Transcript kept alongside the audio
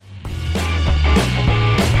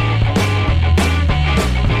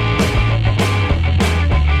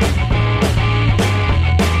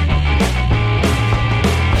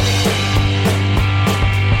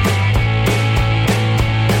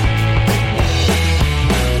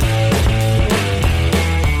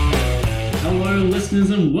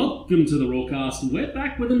Welcome to the Roarcast. We're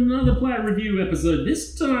back with another player review episode.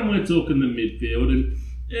 This time we're talking the midfield, and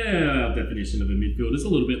our definition of a midfield is a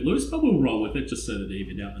little bit loose, but we'll roll with it just so that they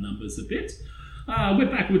even out the numbers a bit. We're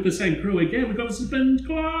back with the same crew again. We've got Mr. Ben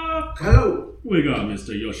Clark. Hello. We got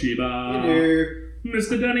Mr. Yoshiba. Hello.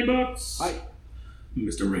 Mr. Danny Box. Hi.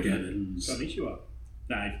 Mr. Rick Evans. Konnichiwa.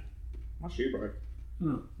 Dave. My shoe broke.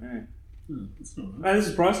 Oh, Yeah. that's not right. Man, this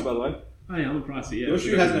is pricey, by the way. Hey, I'm pricey, yeah. Your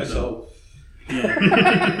shoe has no sole. Yeah.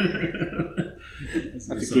 That's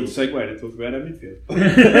a good segue to talk about our midfield.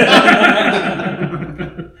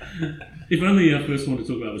 If only our first one to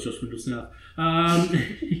talk about was Josh Windle South.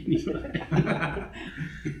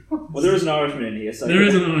 Well, there is an Irishman in here, so There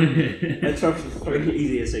is an Irishman. Let's try for an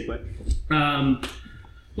easier segue.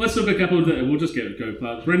 Let's talk a couple of we'll just go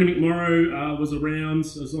players. Brendan McMorrow was around.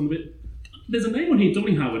 Was on the bit. There's a name on here,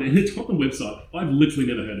 Dominic Harwood, and it's on the website. I've literally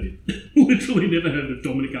never heard of him. Literally never heard of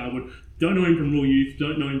Dominic Harwood. Don't know him from Raw Youth.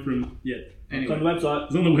 Don't know him from Anyway. It's on the website.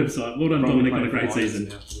 It's on the website. Well done, Dominic, on a great season.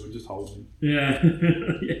 Now, so we're just holding him. Yeah,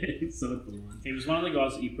 he's so fun. He was one of the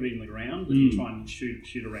guys that you put in the ground and you try and shoot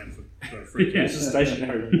around for a free Yeah. kick. It's a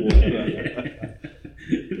stationary reward.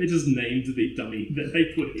 They just named the dummy that they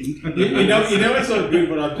put in. You know it's not good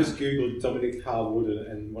when I've just googled Dominic Hardwood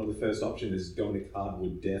and one of the first options is Dominic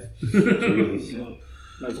Hardwood Deaf.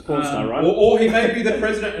 No, it's a porn star, right? Or he may be the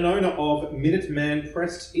president and owner of Minuteman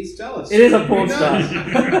Pressed East Dallas. It is a porn star.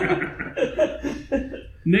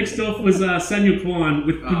 Next off was Samuel Klein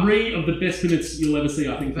with 3 of the best minutes you'll ever see,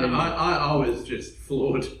 I think. I was just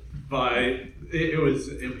floored by it. Was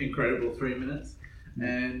incredible 3 minutes,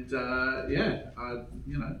 and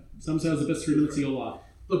Some say it was the best 3 minutes of your life.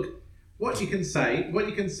 look, what you can say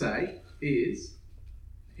is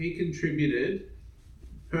he contributed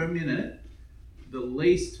per minute the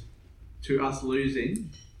least to us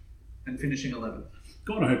losing and finishing 11th.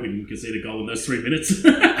 God, I hope we didn't concede a goal in those 3 minutes.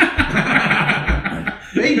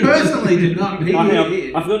 He personally did not. He did.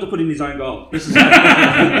 I forgot to put in his own goal. Yeah,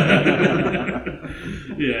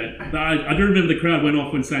 I do remember the crowd went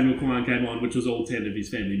off when Samuel Klein came on, which was all 10 of his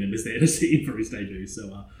family members there to see him for his debut.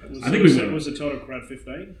 So I think we won. Was the total crowd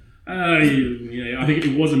 15? Yeah, I think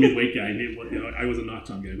it was a midweek game. It was a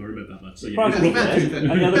nighttime game. I remember that much. So yeah, Probably About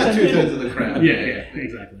about two-thirds of the crowd. yeah,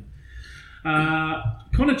 exactly.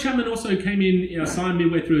 Connor Chapman also came in, signed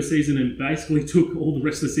midway through the season, and basically took all the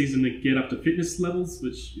rest of the season to get up to fitness levels,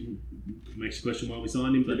 which makes you question why we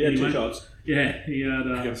signed him. But He had anyway, 2 shots. yeah, he had.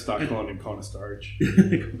 You're going to start calling him Connor Storage.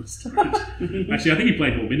 Connor Sturridge. Actually, I think he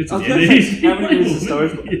played more minutes. I was in the gonna end. say, He how many played minutes more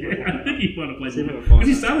has minutes. Sturridge Yeah, I think he might have played See if more. I can find Because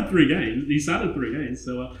he that. started 3 games. He started 3 games.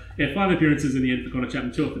 So 5 appearances in the end for Connor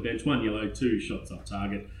Chapman. 2 off the bench, 1 yellow, 2 shots off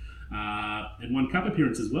target, and 1 cup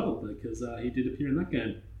appearance as well because he did appear in that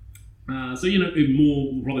game. So we're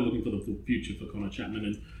probably looking for the future for Connor Chapman,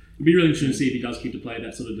 and it'll be really interesting to see if he does keep to play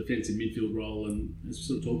that sort of defensive midfield role. And as we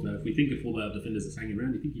sort of talked about, if we think of all our defenders that's hanging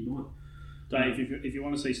around, you think he might. Dave, if you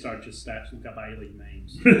want to see Sturridge's stats, look up A-League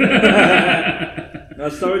memes. No,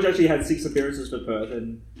 Sturridge actually had 6 appearances for Perth,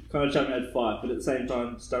 and Connor Chapman had 5. But at the same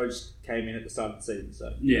time, Sturridge came in at the start of the season,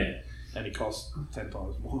 so Yeah, And he costs 10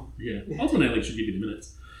 times more. yeah. Ultimately, A-League should give you the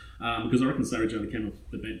minutes. Because I reckon Sturridge only came off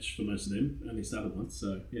the bench for most of them, only started once,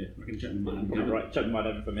 so yeah, I reckon Chapman might have him probably covered. right. Chapman might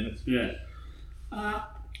have him for minutes. Yeah.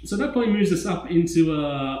 So that probably moves us up into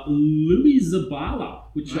Louis Zabala,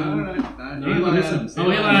 which No, Eli Adams. Oh,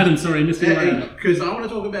 Eli Adams. Sorry, Mr. Eli Adams. Because I want to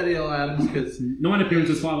talk about Eli Adams 9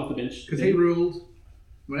 appearances, 5 off the bench. because he ruled.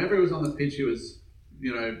 Whenever he was on the pitch, he was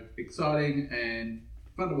exciting and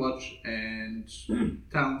fun to watch and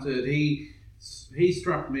talented. He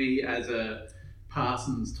struck me as a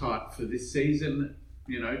Parsons type for this season,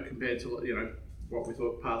 compared to what we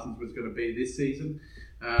thought Parsons was going to be this season.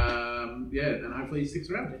 And hopefully he sticks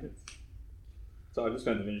around. So I'm just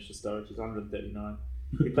going to finish the Sturridge. He's 139.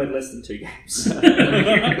 He played less than 2 games.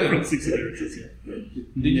 From 6 appearances, yeah.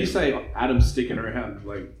 Did you say Adam's sticking around?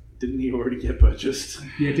 Like, didn't he already get purchased?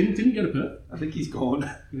 Yeah, didn't get a Perth. I think he's gone.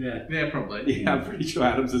 Yeah. Yeah, probably. Yeah, I'm pretty sure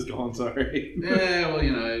Adams is gone, sorry. Yeah, well,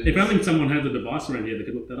 If only someone had the device around here that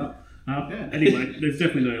could look that up. Anyway, there's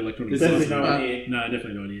definitely no electronic There's definitely device. no one here. No,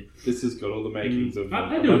 definitely no one here. This has got all the makings of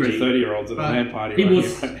I a do bunch agree. of 30-years at a But LAN party He right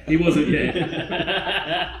was. here. He wasn't.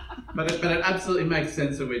 Yeah. But it absolutely makes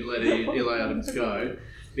sense that we'd let Eli Adams go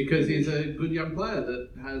because he's a good young player that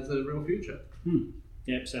has a real future.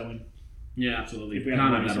 Yep, selling. Yeah, absolutely. If we Can't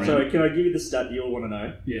have have that money, around. So can I give you the stat that you all want to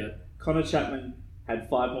know? Yeah. Connor Chapman had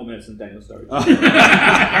 5 more minutes than Daniel Sturridge.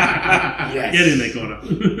 Get in there, Connor.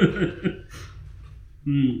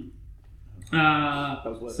 That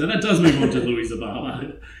was worth So that does move on to Louis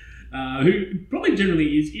Zabala. who probably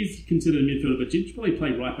generally is considered a midfielder, but did probably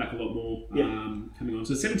play right back a lot more coming on.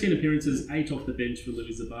 So 17 appearances, 8 off the bench for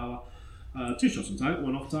Louis Zabala. 2 shots on target,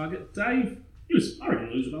 1 off target. Dave, I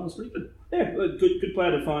reckon Louis Zabala was pretty good. Yeah, good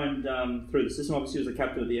player to find through the system. Obviously, he was the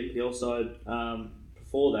captain of the NPL side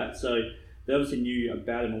before that, so they obviously knew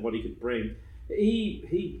about him and what he could bring.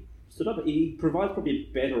 He stood up. He provides probably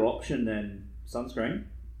a better option than Sunscreen,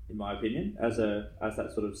 in my opinion, as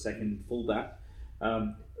that sort of second fullback.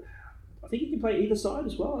 I think he can play either side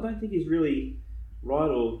as well. I don't think he's really right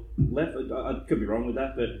or left. I could be wrong with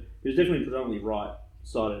that, but he was definitely predominantly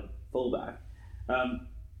right-sided fullback.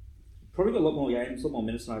 Probably got a lot more games, a lot more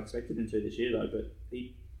minutes than I expected him to this year, though. But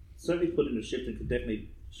he certainly put in a shift and could definitely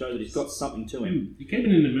show that he's got something to him. He came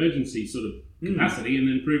in an emergency sort of capacity and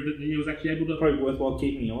then proved that he was actually able to... Probably worthwhile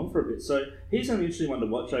keeping him on for a bit. So he's going to be an interesting one to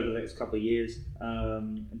watch over the next couple of years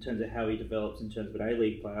in terms of how he develops in terms of an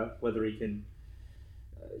A-League player, whether he can...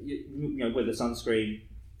 whether Sunscreen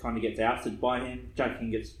kind of gets ousted by him. Jackie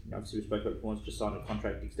gets... Obviously, we spoke about before, just signed a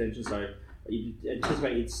contract extension, so you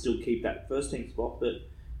anticipate he'd still keep that first-team spot, but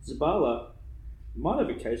Zabala might have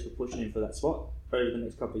a case for pushing him for that spot over the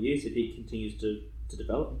next couple of years if he continues to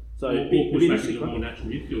develop. So or push back into a more natural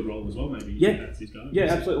midfield role as well, maybe. Yeah, that's his go. Yeah,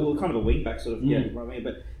 absolutely. Well, kind of a wing back sort of. Yeah, right. I mean,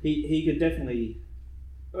 but he could definitely.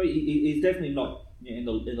 He's definitely not in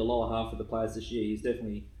the lower half of the players this year. He's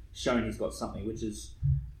definitely shown he's got something, which is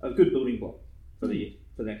a good building block for the year,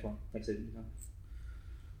 for the next season.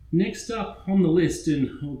 Next up on the list,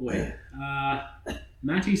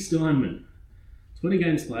 Matty Steinman. 20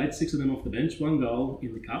 games played, 6 of them off the bench, 1 goal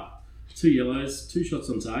in the cup, 2 yellows, 2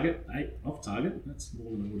 shots on target, 8 off target. That's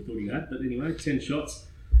more than I would have thought he had, but anyway, 10 shots.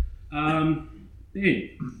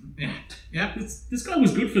 This guy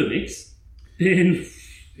was good for the Knicks. Then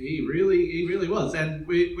he really was, and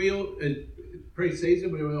we all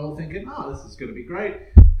pre-season we were all thinking, this is going to be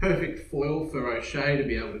great, perfect foil for O'Shea to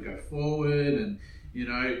be able to go forward, and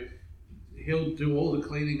he'll do all the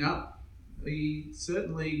cleaning up. He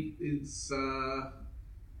certainly is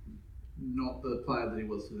not the player that he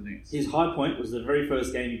was for the Knicks. His high point was the very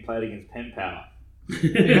first game he played against Penn Power.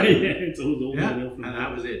 It's all and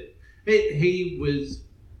that was it. He was,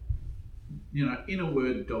 in a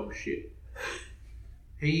word, dog shit.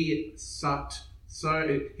 He sucked.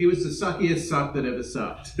 So he was the suckiest suck that ever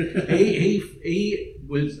sucked. He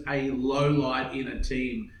was a low light in a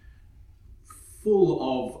team full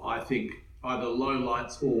of, I think, either low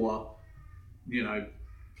lights or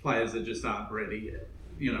players that just aren't ready yet.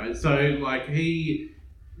 So he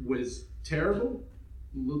was terrible.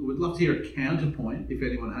 Would love to hear a counterpoint if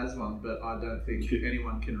anyone has one, but I don't think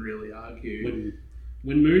anyone can really argue.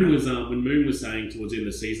 When Moon was saying towards the end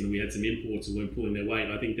of the season that we had some imports who weren't pulling their weight,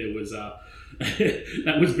 I think there was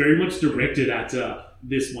that was very much directed at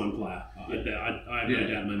this one player. I have no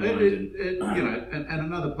doubt in my mind. And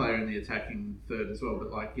another player in the attacking third as well. But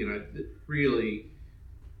really.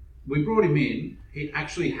 We brought him in. He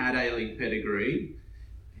actually had A-League pedigree.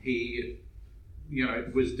 He,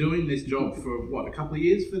 was doing this job for a couple of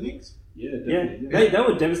years for the Knicks. Yeah, definitely. Yeah. They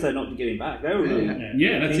were devastated not to get him back. They were really that's keen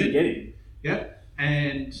it. to get him. Yeah,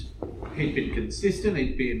 and he'd been consistent.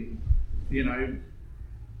 He'd been,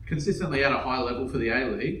 consistently at a high level for the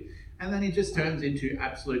A-League, and then he just turns into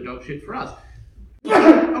absolute dog shit for us.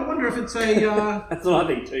 I wonder if it's a... That's what I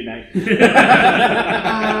think too, Nate.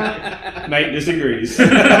 Nate disagrees.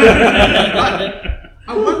 I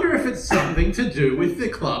wonder if it's something to do with the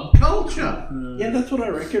club culture. Yeah, that's what I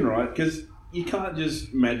reckon, right? Because you can't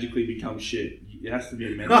just magically become shit. It has to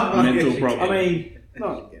be a mental problem. I mean,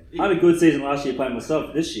 I had a good season last year playing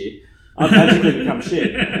myself. This year, I've magically become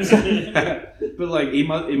shit. But he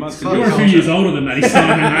must. You're a few years older than Matty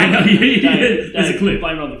Steinman, mate. There's a clip.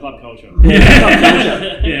 Blame it on the club culture.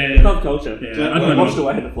 Club culture. Yeah, washed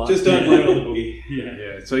away in the flood. Just don't blame it on the boogie.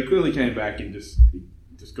 Yeah. So he clearly came back and just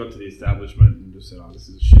got to the establishment and just said, "This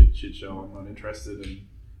is a shit show. I'm not interested." And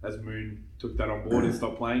as Moon took that on board and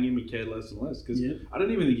stopped playing him, he cared less and less. Because I don't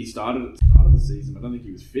even think he started at the start of the season. I don't think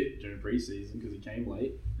he was fit during pre-season because he came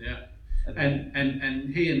late. Yeah.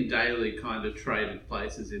 And he and Daly kind of traded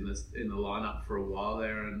places in the lineup for a while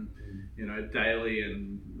there, and Daly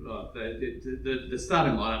and the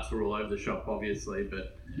starting lineups were all over the shop, obviously,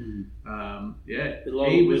 but we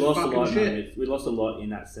lost a lot. We lost a lot in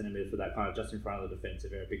that centre mid for that kind of just in front of the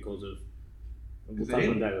defensive area because of. We'll touch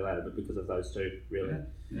on Daly later, but because of those two, really.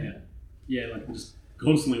 Yeah. Just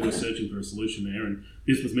constantly we're searching for a solution there, and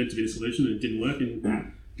this was meant to be the solution, and it didn't work. And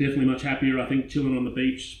definitely much happier, I think, chilling on the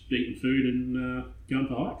beach, eating food, and going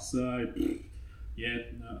for hikes. So,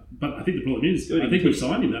 But I think the problem is, I think we've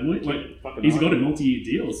signed him, haven't we? He's got a multi-year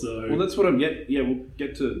deal, so... Well, that's what I'm getting. Yeah, we'll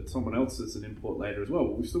get to someone else that's an import later as well.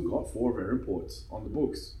 But we've still got 4 of our imports on the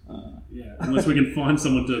books. Unless we can find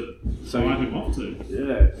someone to buy him off to.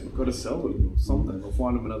 Yeah, we've got to sell them or something. We'll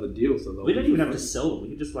find them another deal. So we don't even have to sell them. We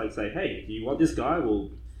can just say, hey, do you want this guy?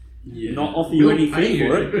 We'll not offer you anything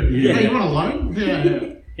for it. Hey, you want a loan?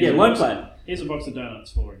 Yeah, loan player. Here's a box of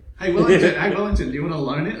donuts for him. Hey Wellington, do you want to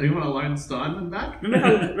loan it? Do you want to loan Steinman back?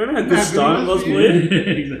 Remember how good Steinman was for you?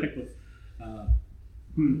 Exactly.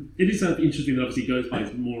 It is interesting that obviously goes by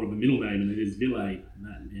more of a middle name than it is Ville,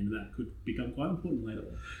 and that could become quite important later.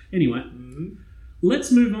 Anyway,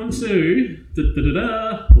 let's move on to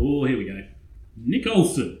oh, here we go. Nick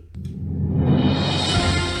Olsen.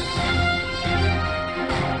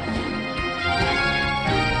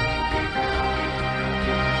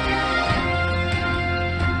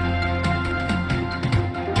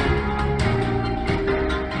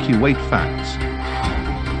 Kuwait facts.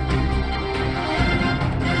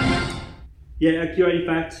 Yeah, a Q80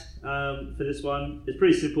 fact for this one is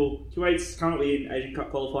pretty simple. Kuwait's currently in Asian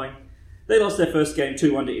Cup qualifying. They lost their first game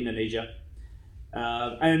 2-1 to Indonesia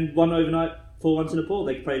and won overnight 4-1 to Nepal.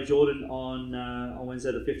 They played Jordan on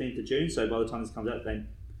Wednesday the 15th of June, so by the time this comes out, then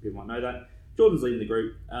people might know that. Jordan's leading the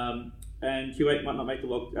group, and Kuwait might not make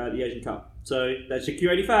the Asian Cup. So that's your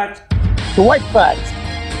Q80 fact. Kuwait facts.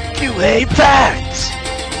 Kuwait facts.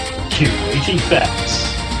 Kuwaiti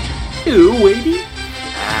facts. Kuwaiti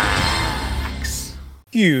facts.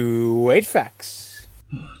 Kuwait facts.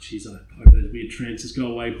 Oh, jeez, I hope those weird trances go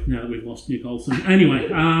away now that we've lost Nick Olsen. Anyway,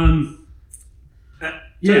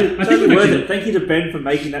 totally worth it. Thank you to Ben for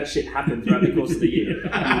making that shit happen throughout the course of the year.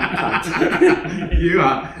 You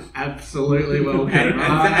are absolutely welcome.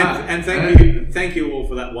 And thank you all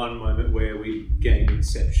for that one moment where we gained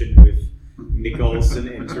Inception with Nick Olsen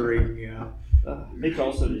entering. Nick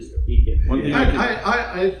Olsen is idiot. They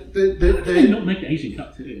did not make the Asian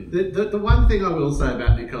Cup too. The one thing I will say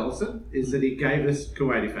about Nick Olsen is that he gave us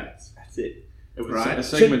Kuwaiti facts. That's it. It was right. a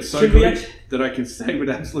segment so good that I can say with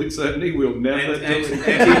absolute certainty we'll never do it.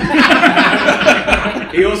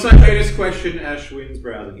 He also made us question Ashwin's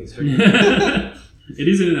browsing history. It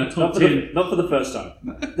isn't in our top 10. Not for the first time.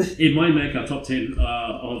 It might make our top 10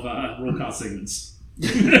 of Roarcast segments.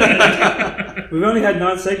 We've only had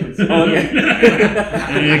 9 segments. Oh, yeah.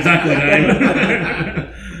 Yeah, exactly.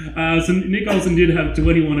 So Nick Olsen did have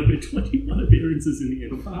 21 appearances in the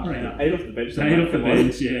end. Far out. 8 off the bench. 8 off the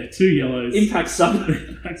bench, yeah. 2 yellows. Impact sub.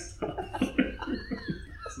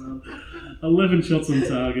 11 shots on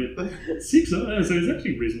target. 6. So he's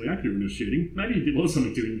actually reasonably accurate in his shooting. Maybe it was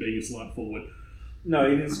something to him being a slight forward. No,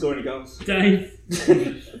 he didn't score any goals. Dave.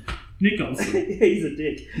 Nick Olsen. He's a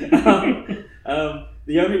dick.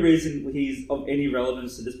 The only reason he's of any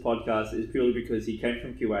relevance to this podcast is purely because he came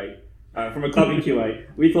from Kuwait, from a club in Kuwait.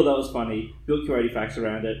 We thought that was funny, built Kuwaiti facts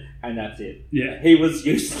around it, and that's it. Yeah. He was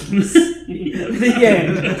useless. The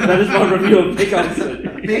end. That is my review of Nick Olsen.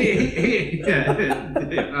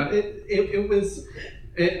 It was...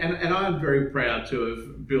 And I'm very proud to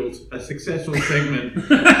have built a successful segment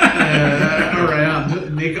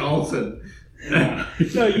around Nick Olsen. No,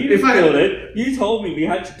 you built it. You told me we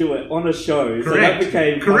had to do it on a show, so that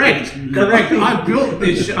became correct. I built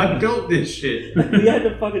this shit. You had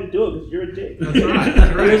to fucking do it because you're a dick.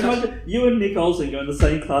 That's right. You and Nick Olsen go in the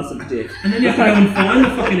same class of dick. And then you go and find the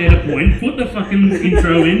fucking edit point, put the fucking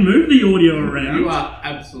intro in, move the audio around. You are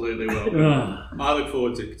absolutely welcome. I look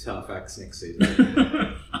forward to Qatar Facts next season.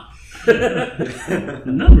 The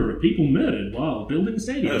number of people murdered while building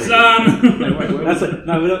stadiums.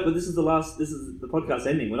 This is the last. This is the podcast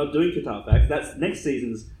ending. We're not doing Qatar Facts. That's next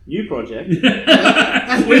season's new project.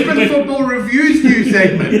 That's Brisbane Football Review's new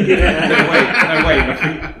segment. No, wait. I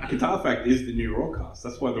think Qatar Fact is the new Roarcast.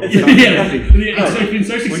 That's why they're all So it's been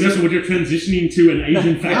so successful, we're transitioning to an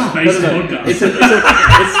Asian facts-based podcast.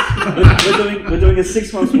 We're doing a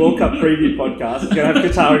 6 months World Cup preview podcast. It's going to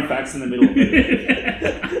have Qatari facts in the middle of it.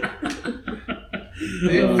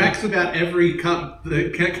 Facts about every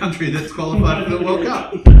country that's qualified for the World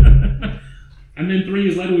Cup. And then 3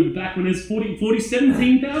 years later, we'll be back when there's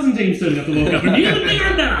 17,000 teams turning up the World Cup. And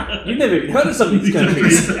You've never even heard of some of these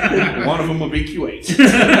countries. One of them will be Kuwait.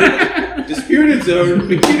 Disputed zone,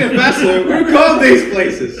 Burkina Faso. Who called these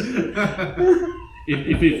places?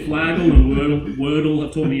 If Flaggle and Wordle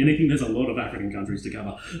have taught me anything, there's a lot of African countries to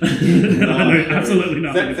cover. I know absolutely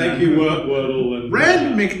nothing. Thank you, Wordle and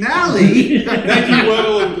Red McNally. Thank you,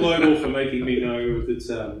 Wordle and Global, for making me know that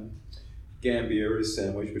Gambia is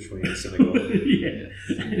sandwiched between Senegal. Yeah,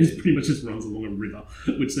 it pretty much just runs along a river,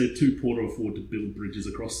 which they too poor to afford to build bridges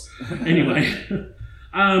across. Anyway,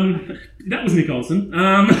 That was Nick Olsen. Did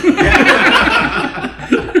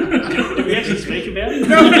we actually speak about it?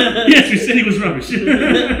 Yes, we said he was rubbish.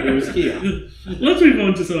 It was here. Let's move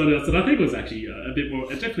on to someone else that I think was actually a bit more,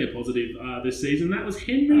 definitely a positive this season. That was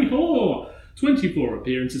Henry Hoare. 24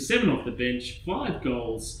 appearances, 7 off the bench, 5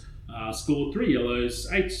 goals, scored 3 yellows,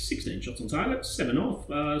 16 shots on target, 7 off.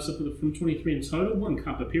 So from 23 in total, 1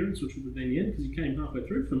 cup appearance, which would have been the end because he came halfway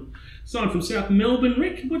through signed from South Melbourne.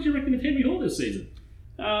 Rick, what do you reckon of Henry Hoare this season?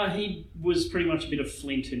 He was pretty much a bit of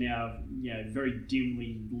flint in our very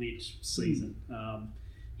dimly lit season.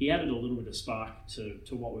 He added a little bit of spark to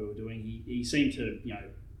what we were doing. He seemed to be able to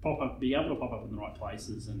pop up in the right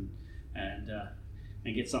places and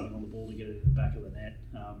get something on the ball to get it in the back of the net.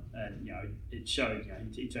 It showed.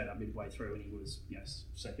 He turned up midway through and he was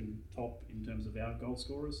second top in terms of our goal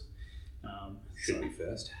scorers. Should be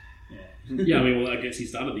first. Yeah, I guess he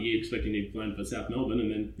started the year expecting to be playing for South Melbourne, and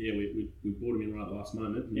then we brought him in right at the last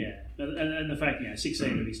moment. And the fact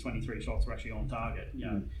 16 of his 23 shots were actually on target.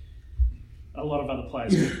 A lot of other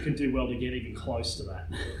players can do well to get even close to that.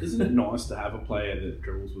 Isn't it nice to have a player that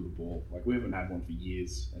dribbles with the ball? Like, we haven't had one for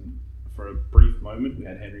years, and for a brief moment we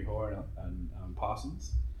had Henry Hoare and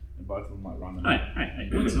Parsons, and both of them running. Hey!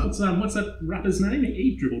 What's that rapper's name?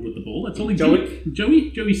 He dribbled with the ball. That's all he Joey?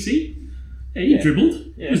 did. Joey C. Yeah, he dribbled.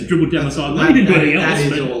 Yeah. Just dribbled down the sideline. He didn't do anything else.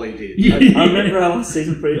 That is all he did. Yeah. I remember our last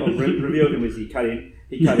season review of him was he cut in.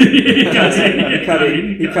 He cut in.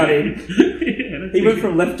 He cut in. He went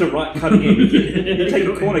from left to right cutting in. He'd take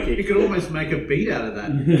a corner kick. You could almost make a beat out of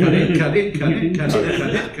that. Cut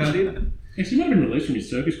in. Actually, he might have been released from his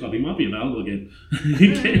Turkish club. He might be available again.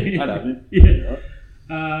 I don't know. Yeah.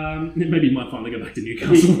 Maybe he might finally go back to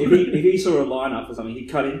Newcastle. If he saw a lineup or something, he'd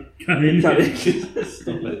cut in. Cut in.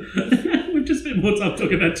 Stop it. We've just spent more time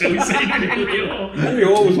talking about Chelsea than Henry Hoare. Henry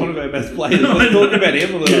Hoare was one of our best players. Let's talk about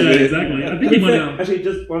him a little bit. Exactly. I think he might have. Actually,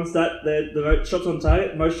 just one stat: the shots on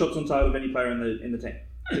target, most shots on target of any player in the team.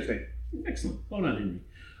 16. Excellent. Well done, Henry.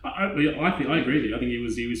 I agree with you. I think he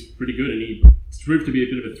was pretty good, and he proved to be a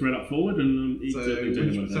bit of a threat up forward. And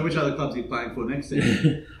So which other clubs are you playing for next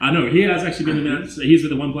season? I know he has actually been announced. He's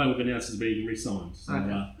the one player we've announced has been re-signed. So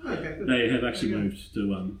Okay, good. they have actually moved to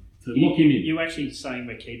lock him in. You actually saying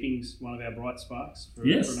we're keeping one of our bright sparks for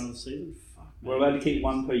another season? Fuck, We're allowed to keep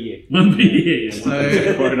one per year. One per year. So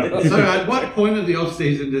at what point of the off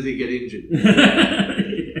season does he get injured?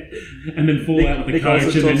 And then fall out with the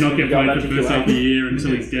coach and then not get played for the first half of the year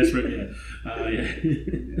until he's desperate.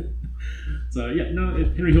 So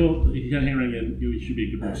Henry Hoare, he should be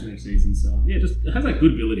a good watch next season. So just has that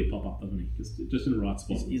good ability to pop up, doesn't he? Just in the right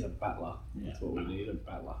spot. He's a battler. That's what we need, a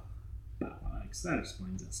battler. That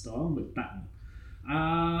explains that style with battling.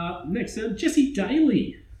 Next, Jesse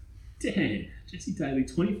Daly. Damn, Jesse Daly,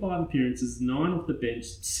 25 appearances, 9 off the bench,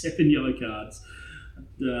 7 yellow cards.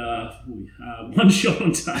 1 shot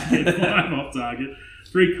on target, 5 off target,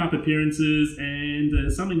 3 cup appearances,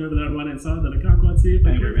 and something over that right hand side that I can't quite see.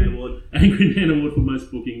 Angry Man Award. Angry Man Award for most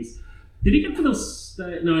bookings. Did he get for the?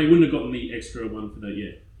 No, he wouldn't have gotten the extra one for that.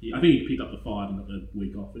 I think he picked up the 5 and got the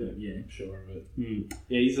week off. I'm sure of it. Yeah,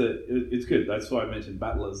 it's good. That's why I mentioned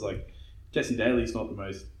battlers. Like, Jesse Daly's not the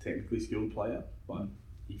most technically skilled player, but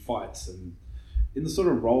he fights, and in the sort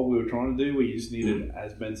of role we were trying to do, where you just needed,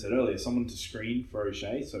 as Ben said earlier, someone to screen for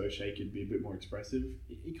O'Shea, so O'Shea could be a bit more expressive.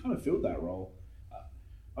 He kind of filled that role.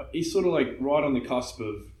 He's sort of like right on the cusp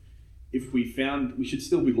of, if we should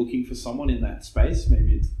still be looking for someone in that space.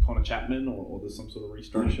 Maybe it's Connor Chapman or there's some sort of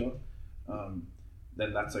restructure.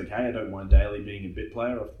 Then that's okay. I don't mind Daly being a bit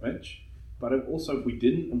player off the bench. But also, if we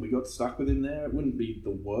didn't and we got stuck with him there, it wouldn't be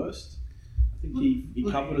the worst. I think he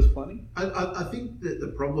covered us plenty. I think that the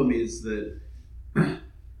problem is that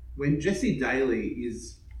when Jesse Daly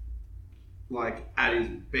is at his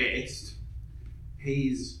best,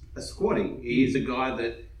 he's a squatty. He is a guy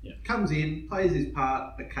that comes in, plays his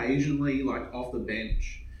part occasionally, off the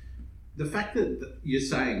bench. The fact that you're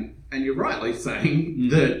saying, and you're rightly saying,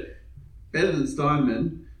 that better than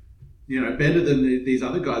Steinman, better than these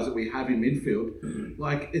other guys that we have in midfield,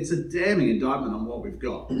 it's a damning indictment on what we've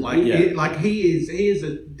got. He is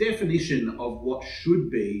a definition of what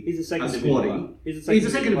should be He's a second squatty. division. He's a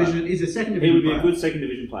second division. He's a second division. He would be player. a good second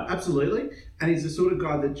division player. Absolutely, and he's the sort of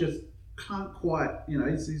guy that just can't quite,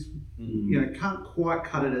 can't quite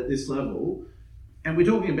cut it at this level. And we're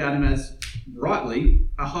talking about him as, rightly,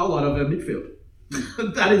 a highlight of our midfield.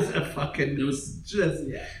 That is a fucking. There was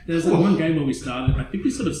one game where we started. I think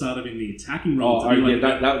we sort of started in the attacking role.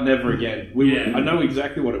 That never again. I know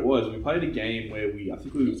exactly what it was. We played a game where it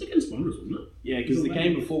was against Wanderers, wasn't it? Yeah, because the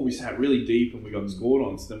game before we sat really deep and we got scored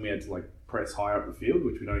on, so then we had to press higher up the field,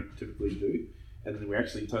 which we don't typically do. and then we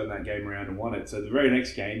actually turned that game around and won it. So the very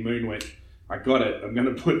next game, Moon went, I got it. I'm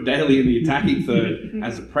going to put Daly in the attacking third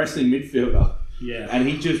as a pressing midfielder. Yeah. And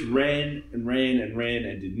he just ran and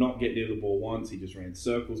did not get near the ball once. He just ran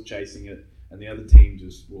circles chasing it. And the other team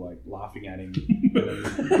just were like laughing at him. And then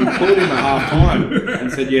pulled him at half time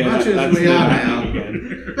and said, yeah, Much as that's we never are happening now.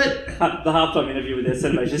 again. But The halftime interview with their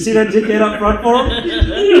celebration. See that dickhead up front for him?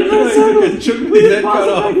 It shook with his head cut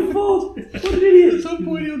off. Back and forth. What an idiot. At some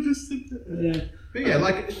point he'll just sit there. Yeah. But yeah,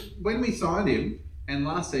 like when we signed him, and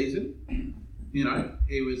last season, you know,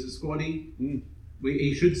 he was a squaddy.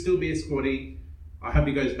 He should still be a squaddy. I hope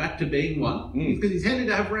he goes back to being one because he's handy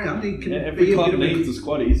to have around. He can Every be a club bit of needs the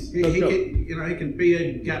squaddies. he can, you know, he can be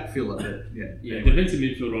a gap filler. Yeah, defensive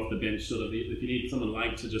midfielder off the bench, sort of. If you need someone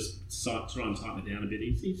like to just try and tighten it down a bit,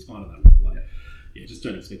 he's fine at that role. Like, yeah, just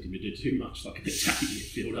don't expect him to do too much like an attacking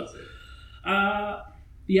midfielder.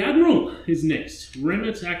 The Admiral is next.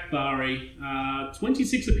 Remit Akbari,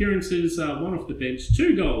 26 appearances, one off the bench,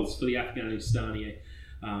 2 goals for the Afghanistani.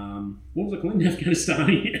 What was I calling?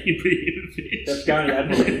 Afghanistani Afghani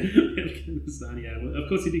Admiral. Afghanistani Admiral. Of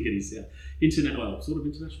course, he did get his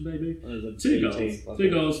international debut. 2 goals. 2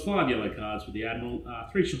 goals, 5 yellow cards for the Admiral,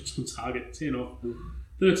 3 shots on target, 10 off,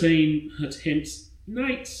 13 attempts.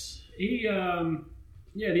 Nate, the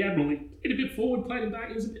Admiral, he hit a bit forward, played him back.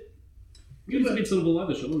 He was a bit sort of all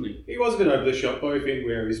over the shop, wasn't he? He was a bit over the shop, both in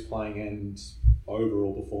where he's playing and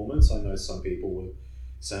overall performance. I know some people were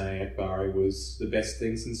saying Akbari was the best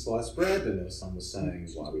thing since sliced bread, and there was some was saying,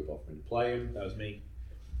 why are we bothering to play him? That was me.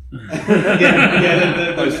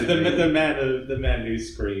 The man who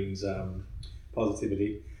screams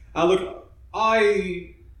positivity. Look,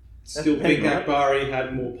 I still think Akbari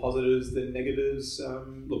had more positives than negatives.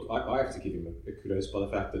 Look, I have to give him a kudos by the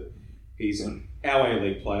fact that he's an our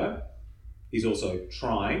A-League player. He's also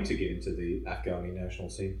trying to get into the Afghani national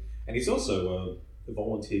team, and he's also a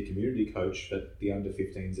volunteer community coach at the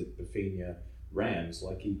under-15s at Bafina Rams.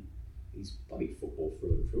 Like he's bloody football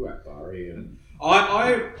through and through, Akbari. And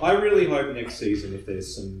I really hope next season, if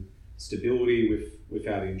there's some stability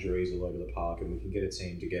without injuries all over the park, and we can get a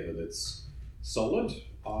team together that's solid,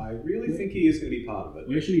 I really think he is going to be part of it.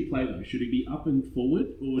 Where should he play though? Should he be up and forward,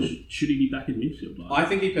 or should he be back in midfield? I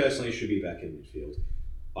think he personally should be back in midfield.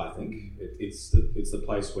 I think it's the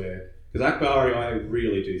place where, because Akbari, I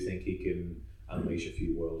really do think he can unleash a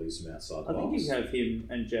few worldies from outside the box. I think you have him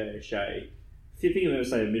and Jay O'Shea. If you think of him as,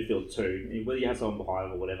 say, a midfield 2, whether you have someone behind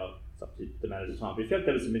him or whatever, it's up to the man at the time. But if you have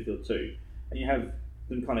them as a midfield 2, and you have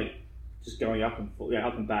them kind of just going up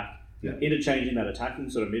and back, interchanging that attacking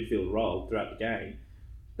sort of midfield role throughout the game,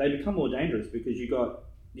 they become more dangerous because you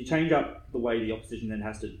change up the way the opposition then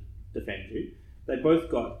has to defend you. They both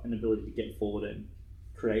got an ability to get forward and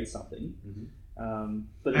create something.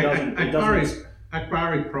 But it doesn't.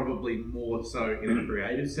 Akbari probably more so in a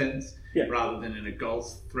creative sense rather than in a goal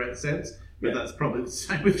threat sense. But that's probably the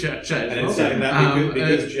same with Jay as well. And in saying that,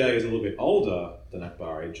 because Jay is a little bit older than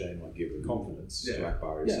Akbari, Jay might give the confidence to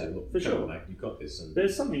Akbari to say, look, for sure, mate, you've got this. And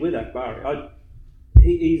there's something with Akbari.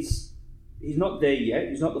 He's not there yet.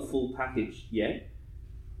 He's not the full package yet.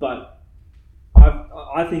 But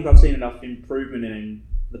I think I've seen enough improvement in him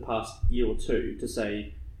the past year or two to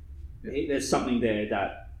say there's something there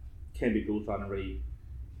that can be built on and really,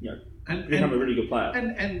 become a really good player.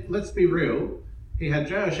 And let's be real, he had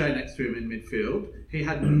Jay O'Shea next to him in midfield. He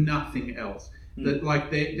had nothing else. That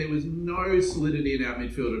there was no solidity in our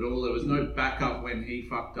midfield at all. There was no backup when he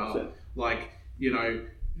fucked up. Like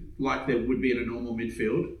there would be in a normal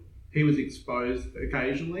midfield. He was exposed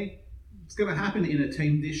occasionally. It's going to happen in a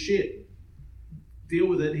team this shit. Deal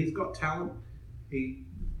with it. He's got talent. He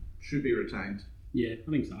should be retained. Yeah,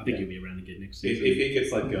 I think so. I think he'll be around again next season. If he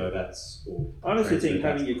gets let go, that's... I honestly think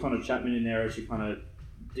having your Connor Chapman in there as your kind of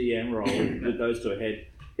DM role with those two ahead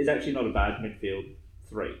is actually not a bad midfield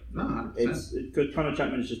 3. No, it's because Connor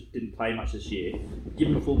Chapman just didn't play much this year. Give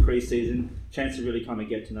him a full pre-season, chance to really kind of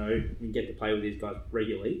get to know and get to play with these guys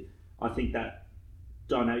regularly. I think that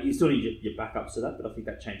dynamic... You still need your backups to that, but I think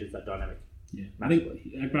that changes that dynamic. Yeah, I think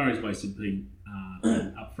Akbari's wasted being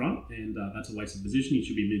up front, and that's a wasted position. He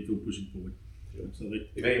should be midfield pushing forward. Sure.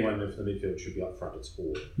 If anyone moves to the midfield, should be up front. It's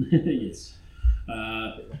forward. Yes.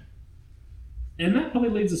 And that probably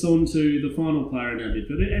leads us on to the final player in our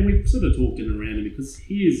midfield, and we've sort of talked in around him because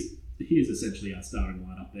he is essentially our starting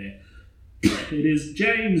line up there. It is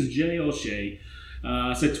James J. O'Shea.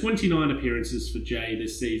 So 29 appearances for Jay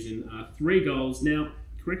this season, 3 goals. Now,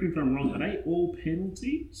 correct me if I'm wrong, are they all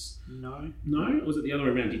penalties? No. No? Or was it the other way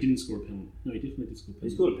around? He didn't score a penalty. No, he definitely did score a penalty.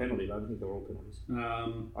 He scored a penalty, but I don't think they were all penalties.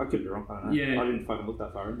 I could be wrong. I don't know. Yeah. I didn't fucking look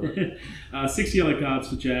that far into it. 6 yellow cards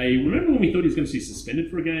for Jay. Remember when we thought he was going to be suspended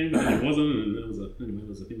for a game? And he wasn't, and there was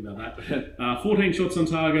a thing about that. 14 shots on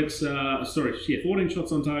target. 14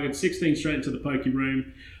 shots on target, 16 straight into the pokey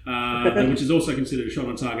room, which is also considered a shot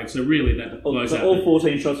on target. So really that blows out. All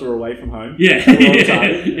 14 shots were away from home. Yeah.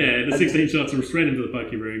 Yeah, the 16 shots were straight into the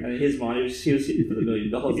pokey room. And in his mind, he was hitting for the $1 million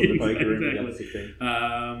in the pokey room with the other 16.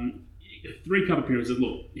 3 cup appearances.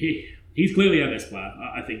 Look, he's clearly our best player.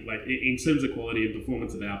 I think, like in terms of quality and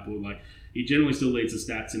performance of output, like he generally still leads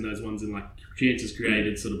the stats in those ones in like chances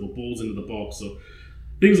created, sort of balls into the box or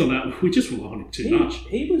things like that. We just rely on it too much.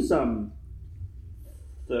 He was third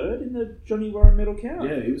in the Johnny Warren medal count.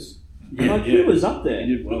 Yeah, he was. He was up there.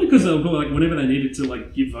 Probably because they were like whenever they needed to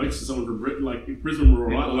like give votes to someone from Britain, like if Brisbane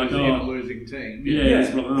were alright, like a losing team.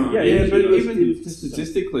 But even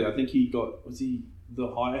statistically, I think he was he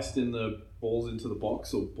the highest in the balls into the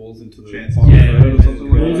box or balls into the balls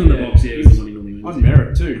in the box. Yeah, was the one he normally wins. On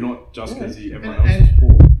merit too, not just because everyone else is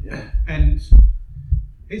poor. Yeah. And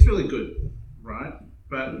he's really good, right?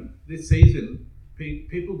 But this season,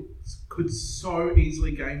 people could so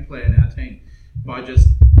easily game plan our team by just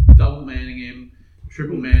double manning him,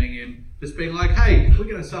 triple manning him, just being like, hey, we're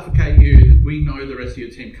going to suffocate you. We know the rest of your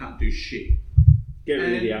team can't do shit. Get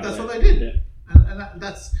rid of the that's outlet. what they did. Yeah. And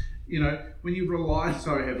that's, when you rely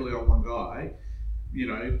so heavily on one guy, you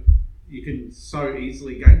can so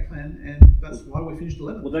easily game plan, and that's why we finished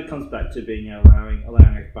 11th. Well, that comes back to being allowing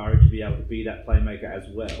Akbari to be able to be that playmaker as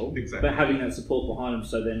well. Exactly. But having that support behind him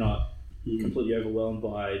so they're not completely overwhelmed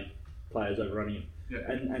by players overrunning him.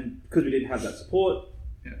 Yeah. And because we didn't have that support,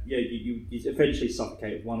 you eventually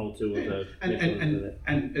suffocate one or two of the...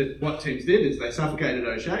 And what teams did is they suffocated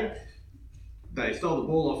O'Shea, they stole the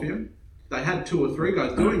ball off him, they had 2 or 3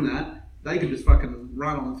 guys doing that, they could just fucking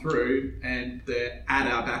run on through and they're at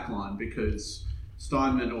our back line because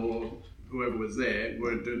Steinman or whoever was there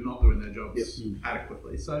were not doing their jobs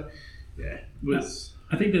adequately. So,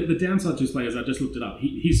 I think that the downside to his players, I just looked it up,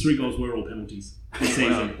 his 3 goals were all penalties this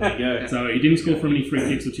season. So he didn't score from any free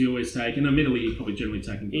kicks, which he always take, and admittedly he's probably generally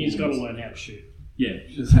taking He's got to learn how to shoot. Yeah.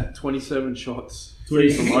 Just had 27 shots from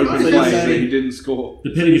open play that he didn't score.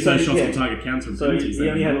 Depending if those shots on target counts from penalties. So he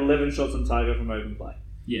only had 11 shots on target from open play.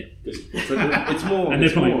 Yeah. It's more. And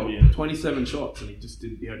it's probably more 27 shots, and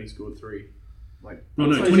he only scored 3. Well,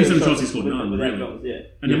 no, 27 shots he scored none, really. Goals, yeah.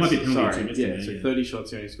 And there might be a penalty too. So 30 shots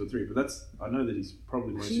he only scored 3, but I know that he's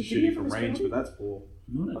probably mostly shooting from range, but that's poor.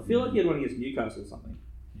 I feel like he had one against Newcastle or something.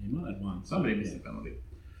 Yeah, he might have one. Somebody missed a penalty. It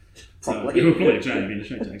was probably a Jay, being a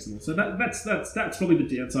Shea Jackson. So that's probably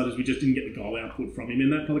the downside, is we just didn't get the goal output from him,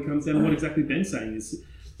 and that probably comes down to what exactly Ben's saying is,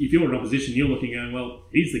 if you're in opposition, you're looking going, well,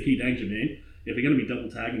 he's the key danger man. If you're going to be double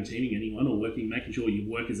tagging, teaming anyone, or making sure you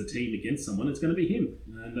work as a team against someone, it's going to be him.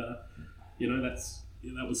 And that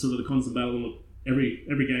was sort of the constant battle. And look,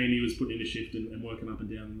 every game he was putting in a shift and working up and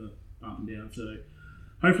down. So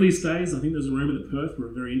hopefully he stays. I think there's a rumour that Perth were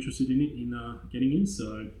very interested in getting in.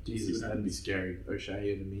 So Jesus, that'd be scary.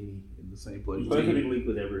 O'Shea and Amini in the same place. Both have been linked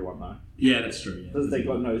with everyone though. Yeah, that's true. Yeah. Because they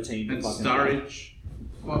got no team. And Sturridge.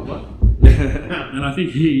 What? And I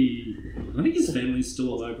think his family's still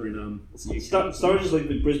all over in Sturridge is linked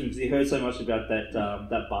with Brisbane because he heard so much about that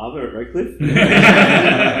barber at Redcliffe.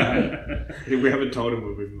 We haven't told him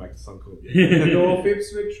we're moving back to Suncorp yet. North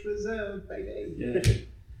Ipswich Reserve, baby. Yeah.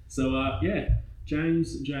 So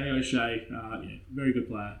James J. O'Shea, very good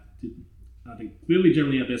player. I think clearly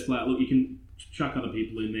generally our best player. Look, you can chuck other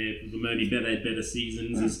people in there for maybe better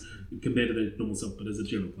seasons compared to their normal self, but as a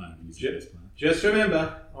general player, he's the best player. Just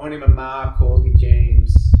remember, on him a Mark calls me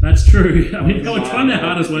James. That's true. I mean, they were trying their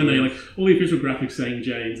hardest, weren't they? Like all the official graphics saying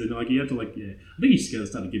James, and like you had to I think he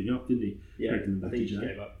just started giving up, didn't he? Yeah, I think he just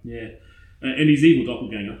gave up. Yeah, and his evil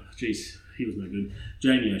doppelganger. Jeez, he was no good.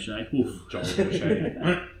 Jamie O'Shea. Oof. Joel O'Shea.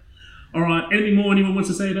 All right. Anyone wants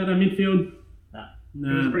to say about our midfield? It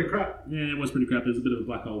was pretty crap. Yeah, it was pretty crap. It was a bit of a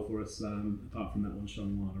black hole for us. Apart from that one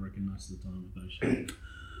shining light, I reckon most of the time with O'Shea.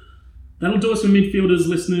 That'll do us for midfielders,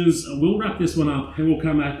 listeners. We'll wrap this one up and we'll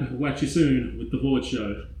come back and watch you soon with the Forward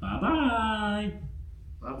Show. Bye-bye.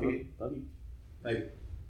 Love you. Love you. Maybe.